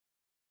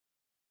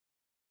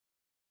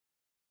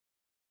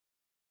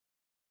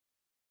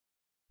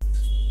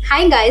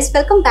Hi guys,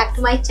 welcome back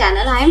to my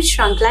channel. I am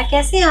श्रृंखला।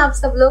 कैसे हैं आप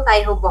सब लोग?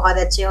 आई होप बहुत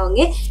अच्छे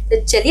होंगे। तो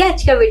चलिए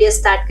आज का वीडियो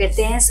स्टार्ट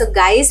करते हैं। सो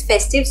गाइस,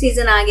 फेस्टिव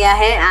सीजन आ गया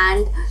है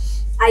and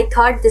I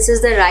thought this is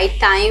the right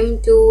time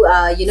to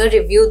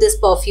review this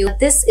perfume.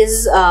 This is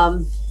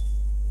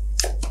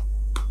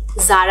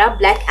Zara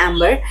Black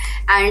Amber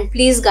and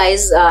please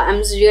guys, I'm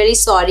really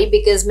sorry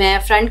because मैं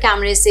front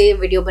camera से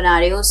video बना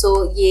रही हूँ, so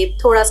ये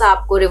थोड़ा सा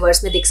आपको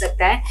रिवर्स में दिख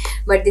सकता है,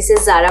 but this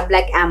is Zara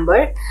Black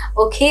Amber.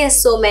 Okay,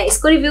 so मैं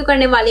इसको रिव्यू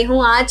करने वाली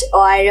हूँ आज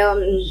और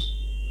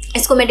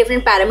इसको मैं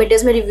डिफरेंट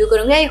पैरामीटर्स में रिव्यू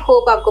करूँगी। आई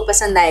होप आपको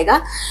पसंद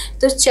आएगा।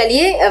 तो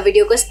चलिए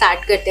वीडियो को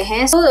स्टार्ट करते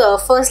हैं। So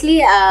firstly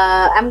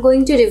I am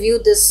going to review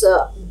this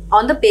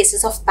on the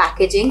basis of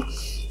packaging.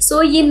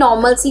 सो ये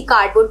नॉर्मल सी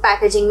कार्डबोर्ड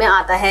पैकेजिंग में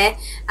आता है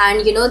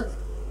and you know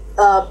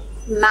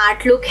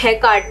mat look है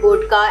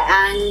कार्डबोर्ड का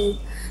and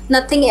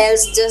nothing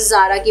else, just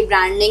Zaara की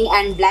branding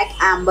and black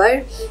amber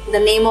the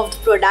name of the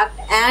product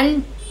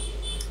and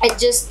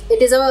it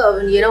is a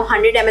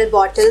 100 ml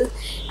bottle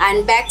and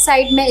back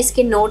side में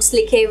इसके notes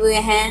लिखे हुए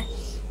हैं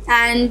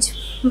एंड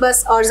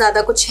बस और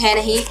ज़्यादा कुछ है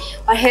नहीं।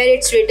 और here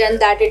it's written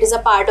that it is a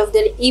part of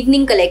their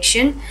evening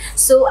collection.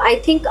 So I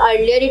think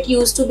earlier it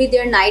used to be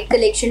their night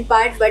collection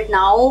part, but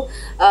now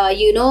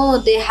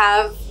they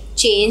have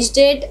changed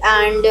it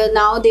and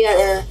now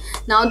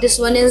this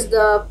one is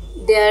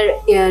their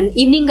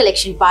evening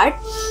collection part.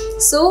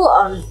 So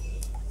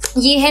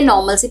ये है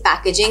normal सी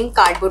packaging,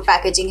 cardboard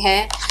packaging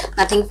है,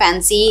 nothing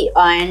fancy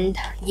and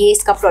ये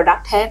इसका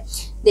product है।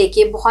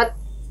 देखिए बहुत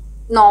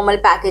normal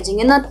packaging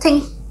है,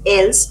 nothing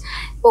else.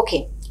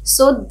 Okay,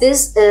 so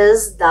this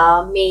is the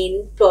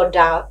main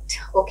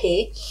product. Okay,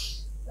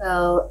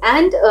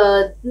 and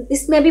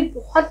इसमें भी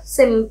बहुत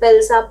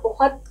सिंपल सा,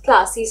 बहुत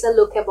क्लासी सा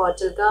लुक है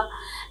बॉटल का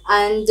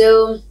एंड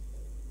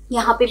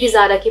यहाँ पे भी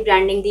ज़ारा की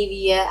ब्रांडिंग दी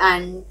हुई है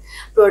एंड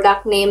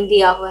प्रोडक्ट नेम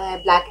दिया हुआ है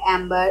ब्लैक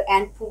एम्बर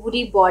एंड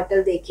पूरी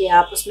बॉटल देखिए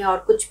आप, उसमें और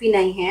कुछ भी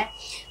नहीं है।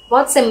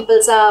 बहुत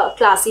सिंपल सा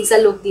क्लासी सा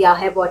लुक दिया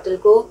है बॉटल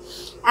को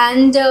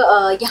एंड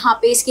यहाँ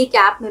पे इसकी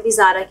कैप में भी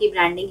ज़ारा की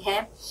ब्रांडिंग है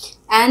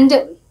एंड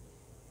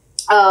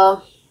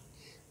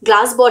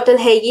ग्लास बॉटल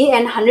है ये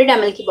एंड 100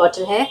 ml की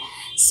बॉटल है।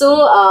 सो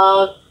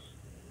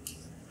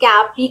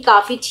कैप भी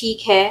काफ़ी ठीक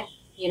है,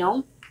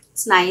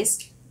 इट्स नाइस।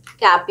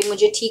 कैप भी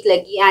मुझे ठीक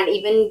लगी and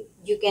even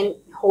you can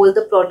hold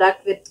the product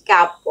with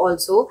cap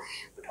also,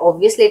 but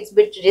obviously it's a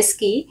bit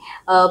risky,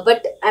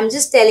 but I'm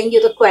just telling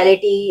you the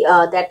quality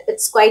that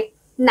it's quite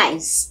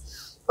nice.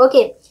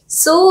 Okay,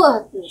 so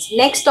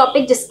next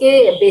topic जिसके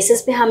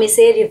basis पे हम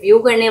इसे review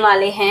करने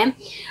वाले हैं,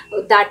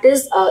 that is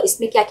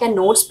इसमें क्या क्या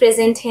notes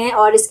present हैं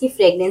और इसकी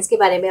fragrance के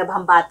बारे में अब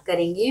हम बात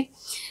करेंगे।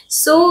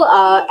 So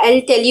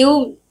I'll tell you,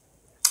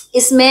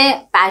 इसमें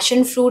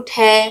passion fruit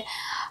है,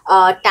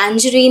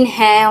 टैंजरीन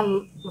है,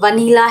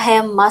 वनीला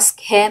है, मस्क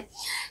है।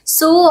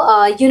 सो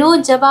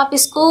जब आप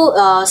इसको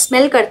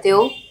स्मेल करते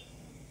हो,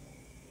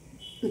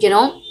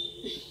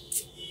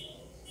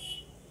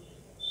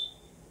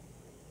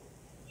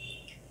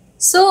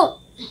 सो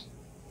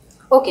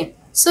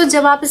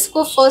जब आप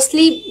इसको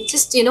फर्स्टली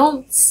जस्ट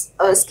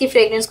इसकी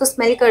फ्रेगरेंस को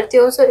स्मेल करते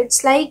हो, सो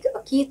इट्स लाइक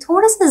कि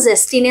थोड़ा सा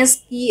जेस्टीनेस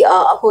की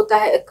होता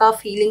है, का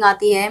फीलिंग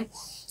आती है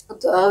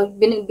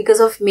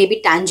because of maybe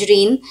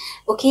tangerine.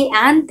 Okay,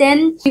 and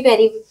then to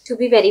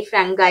be very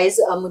frank guys,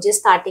 मुझे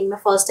starting में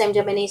first time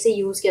जब मैंने इसे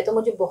use किया तो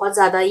मुझे बहुत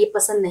ज़्यादा ये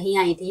पसंद नहीं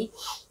आई थी,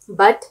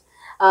 but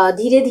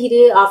धीरे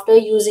धीरे after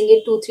using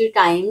it 2-3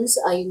 times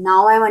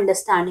now I'm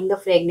understanding the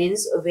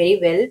fragrance very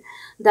well,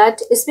 that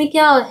इसमें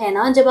क्या है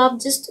ना, जब आप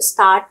just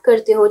start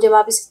करते हो, जब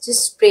आप इसे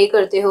just spray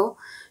करते हो,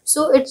 so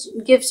it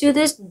gives you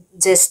this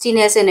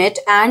zestiness in it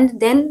and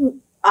then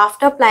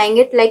after applying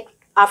it, like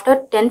after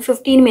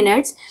 10-15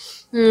 minutes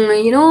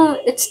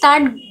it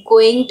start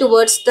going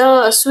towards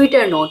the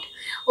sweeter note.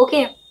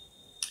 Okay,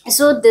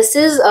 so this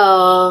is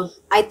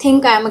I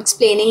think I am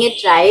explaining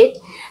it right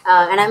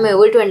and I'm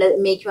able to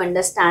make you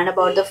understand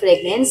about the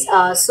fragrance.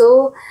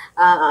 So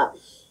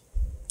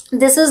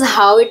this is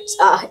how it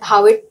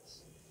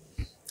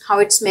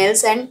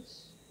smells and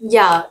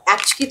yeah,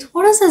 actually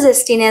थोड़ा सा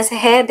zestiness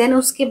है। then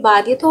उसके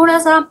बाद ये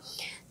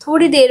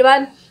थोड़ी देर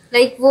बाद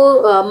like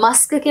वो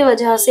Musk के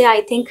वजह से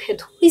आई थिंक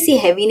थोड़ी सी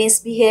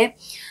हैवीनेस भी है,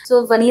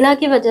 सो वनीला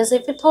की वजह से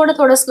फिर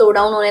थोड़ा स्लो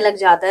डाउन होने लग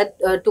जाता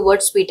है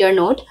टुवर्ड्स स्वीटर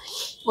नोट।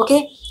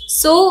 ओके,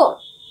 सो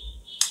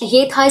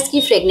ये था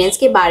इसकी फ्रेगनेंस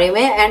के बारे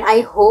में एंड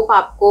आई होप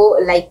आपको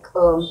लाइक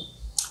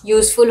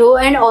यूज़फुल हो।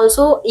 एंड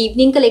ऑल्सो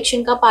इवनिंग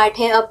कलेक्शन का पार्ट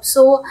है अब,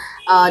 सो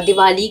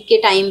दिवाली के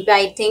टाइम पे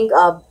I think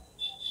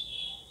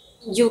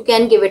you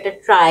can give it a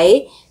try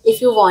if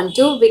you want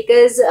to,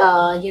 because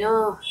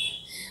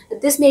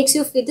this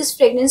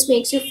fragrance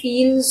makes you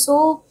feel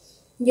so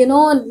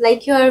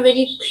like you are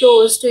very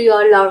close to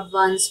your loved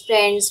ones,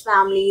 friends,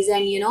 families,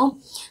 and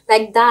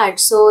like that.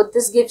 So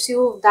this gives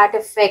you that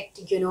effect,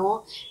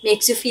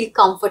 makes you feel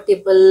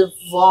comfortable,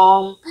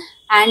 warm,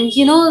 and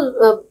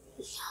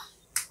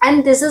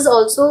and this is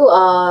also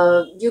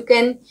you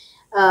can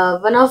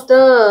one of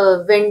the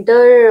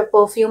winter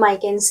perfume I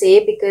can say,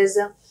 because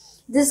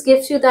this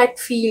gives you that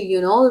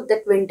feel,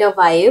 that winter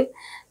vibe.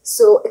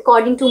 So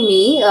according to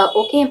me,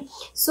 okay,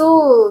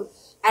 so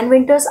and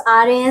winters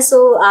आ रहे हैं,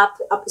 सो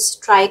आप इसे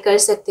try कर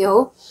सकते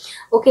हो.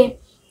 Okay,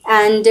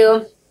 and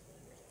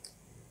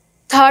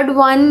third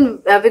one,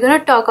 we're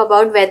gonna talk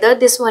about whether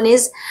this one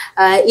is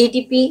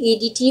EDP,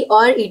 EDT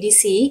और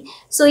EDC.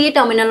 So ये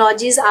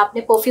terminologies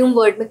आपने perfume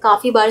word में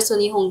काफ़ी बार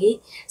सुनी होंगी.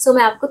 So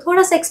मैं आपको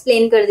थोड़ा सा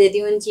explain कर देती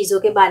हूँ इन चीज़ों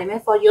के बारे में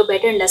for your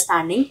better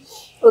understanding.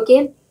 Okay,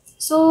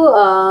 so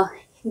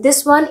this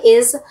one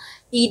is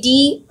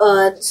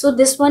so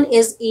this one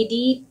is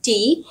EDT,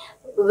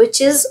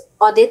 which is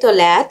eau de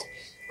toilette.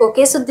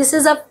 Okay, so this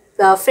is a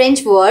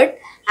French word,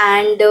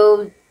 and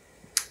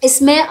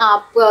इसमें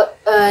आप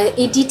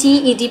EDT,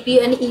 EDP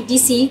एंड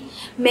EDC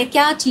में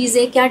क्या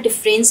चीज़ें, क्या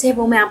difference है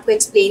वो मैं आपको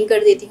एक्सप्लेन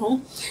कर देती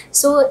हूँ.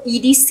 सो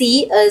EDC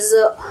is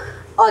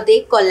eau de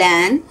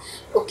cologne,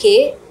 okay,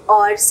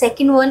 और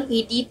second one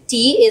EDT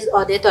is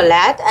eau de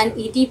toilette and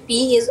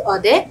EDP is eau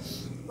de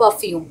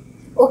perfume.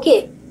 Okay,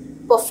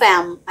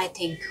 perfume I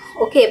think.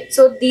 Okay,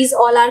 so these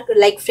all are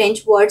like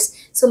French words,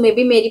 so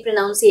maybe मेरी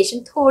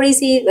pronunciation थोड़ी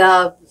सी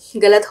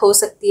गलत हो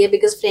सकती है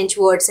because French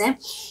words हैं.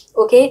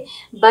 Okay,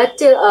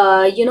 but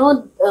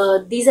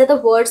these are the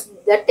words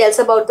that tells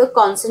about the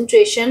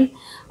concentration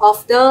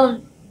of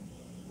the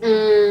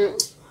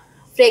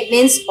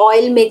fragrance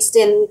oil mixed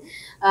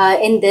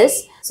in this.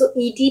 So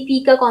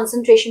EDP का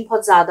concentration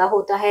बहुत ज़्यादा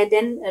होता है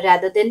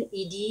rather than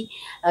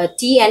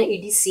EDT and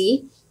EDC,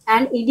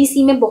 and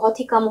EDC में बहुत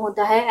ही कम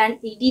होता है, and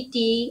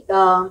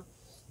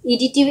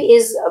EDT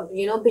is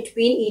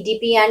between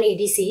EDP and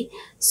EDC.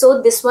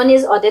 So this one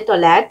is eau de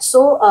toilette. So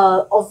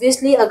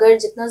obviously अगर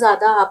जितना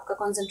ज़्यादा आपका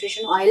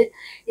concentration oil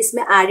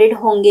इसमें added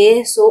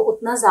होंगे, so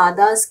उतना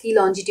ज़्यादा इसकी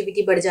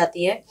longevity बढ़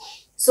जाती है.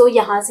 So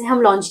यहाँ से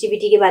हम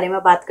longevity के बारे में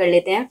बात कर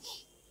लेते हैं.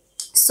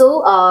 So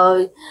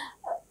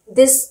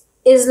this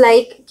is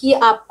like कि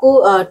आपको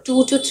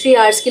 2 to 3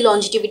 hours की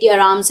longevity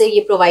आराम से ये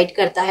प्रोवाइड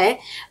करता है,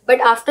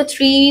 but after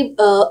 3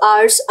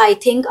 hours I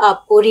think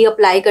आपको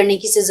रीअप्लाई करने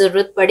की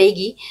ज़रूरत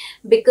पड़ेगी,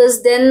 बिकॉज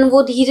देन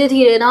वो धीरे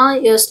धीरे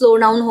ना स्लो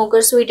डाउन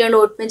होकर स्वीट एंड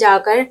ओट में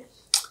जाकर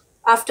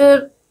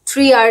after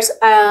 3 hours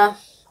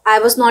I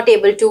was not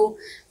able to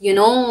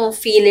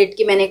feel it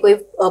कि मैंने कोई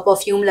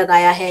परफ्यूम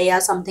लगाया है या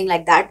something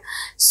like that.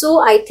 So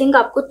I think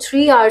आपको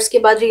 3 hours के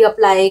बाद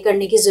रीअप्लाई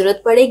करने की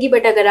ज़रूरत पड़ेगी,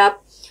 बट अगर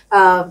आप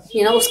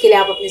उसके लिए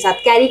आप अपने साथ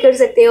कैरी कर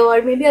सकते हो,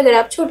 और मे बी अगर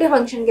आप छोटे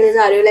फंक्शन के लिए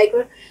जा रहे हो like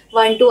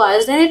 1-2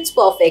 hours, then it's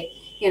perfect.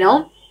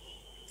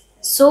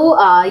 सो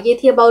ये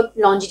थी अबाउट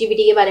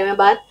लॉन्जिटिविटी के बारे में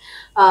बात.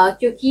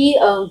 क्योंकि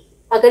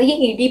अगर ये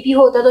EDP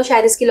होता तो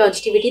शायद इसकी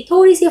लॉन्जिटिविटी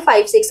थोड़ी सी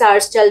 5-6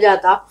 hours चल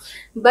जाता,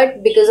 but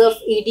because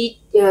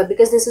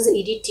this is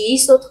EDT,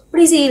 सो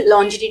थोड़ी सी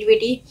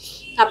लॉन्जिटिविटी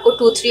आपको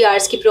 2-3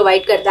 hours की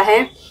प्रोवाइड करता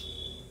है.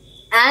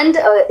 एंड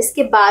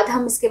इसके बाद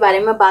हम इसके बारे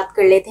में बात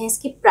कर लेते हैं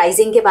इसकी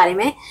प्राइसिंग के बारे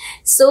में.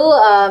 सो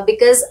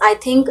बिकॉज आई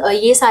थिंक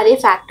ये सारे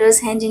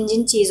फैक्टर्स हैं जिन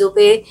जिन चीज़ों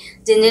पे,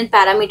 जिन जिन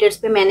पैरामीटर्स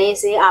पे मैंने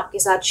इसे आपके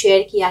साथ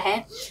शेयर किया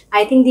है.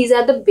 I think these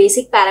are the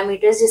basic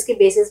parameters जिसके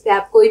बेसिस पे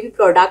आप कोई भी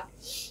प्रोडक्ट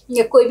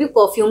या कोई भी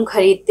परफ्यूम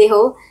खरीदते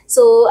हो.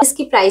 सो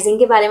इसकी प्राइसिंग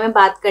के बारे में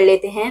बात कर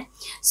लेते हैं.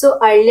 So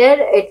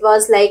earlier it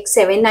was like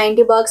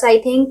 $790 I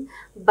think,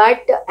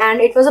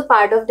 and it was a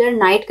part of their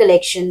night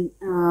collection,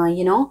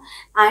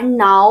 and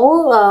now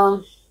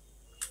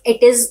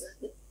it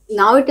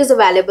is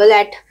available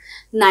at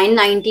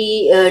 990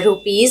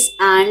 rupees,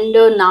 and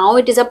now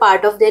it is a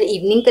part of their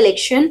evening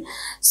collection.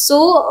 So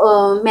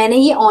मैंने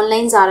ये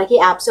online Zaara की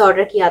app से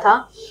order किया था.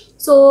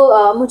 So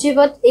मुझे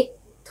बहुत एक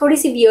थोड़ी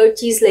सी वियर्ड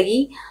चीज़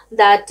लगी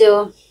दैट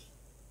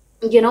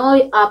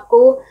आपको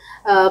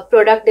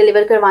प्रोडक्ट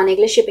डिलीवर करवाने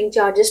के लिए शिपिंग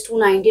चार्जेस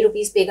 290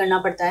 रुपीज़ पे करना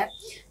पड़ता है.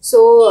 सो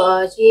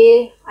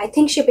ये आई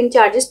थिंक शिपिंग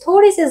चार्जेस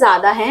थोड़े से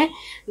ज़्यादा हैं,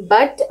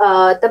 but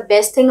the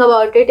best thing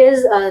about it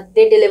is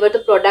they deliver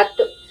the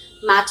product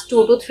max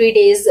 2 to 3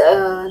 days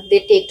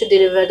they take to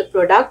deliver the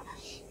product.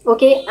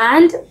 Okay,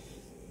 and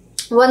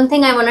one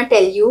thing I want to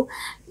tell you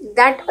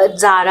that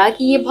Zara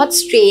की ये बहुत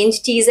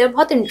strange चीज़ है,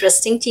 बहुत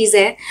interesting चीज़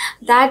है,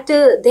 that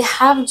they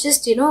have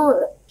just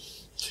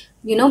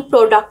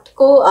product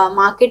को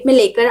market में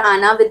लेकर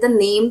आना with the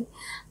name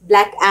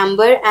black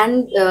amber,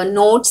 and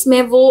notes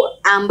में वो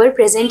एम्बर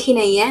प्रेजेंट ही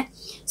नहीं है.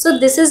 So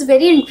this is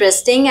very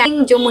interesting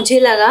and जो मुझे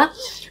लगा.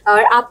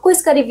 और आपको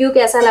इसका रिव्यू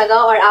कैसा लगा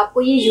और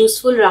आपको ये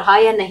यूज़फुल रहा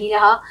या नहीं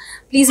रहा,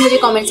 प्लीज़ मुझे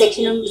कमेंट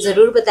सेक्शन में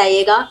ज़रूर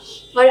बताइएगा.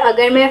 और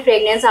अगर मैं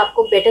फ्रेगनेंस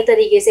आपको बेटर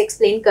तरीके से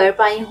एक्सप्लेन कर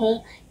पाई हूँ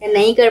या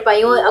नहीं कर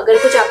पाई हूँ, अगर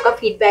कुछ आपका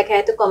फीडबैक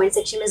है तो कमेंट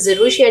सेक्शन में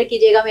ज़रूर शेयर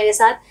कीजिएगा मेरे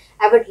साथ.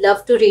 I would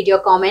love to read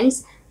your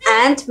comments.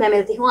 And मैं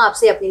मिलती हूँ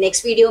आपसे अपनी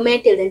नेक्स्ट वीडियो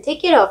में. Till then take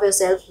care of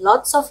yourself,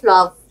 lots of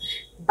love,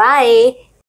 bye.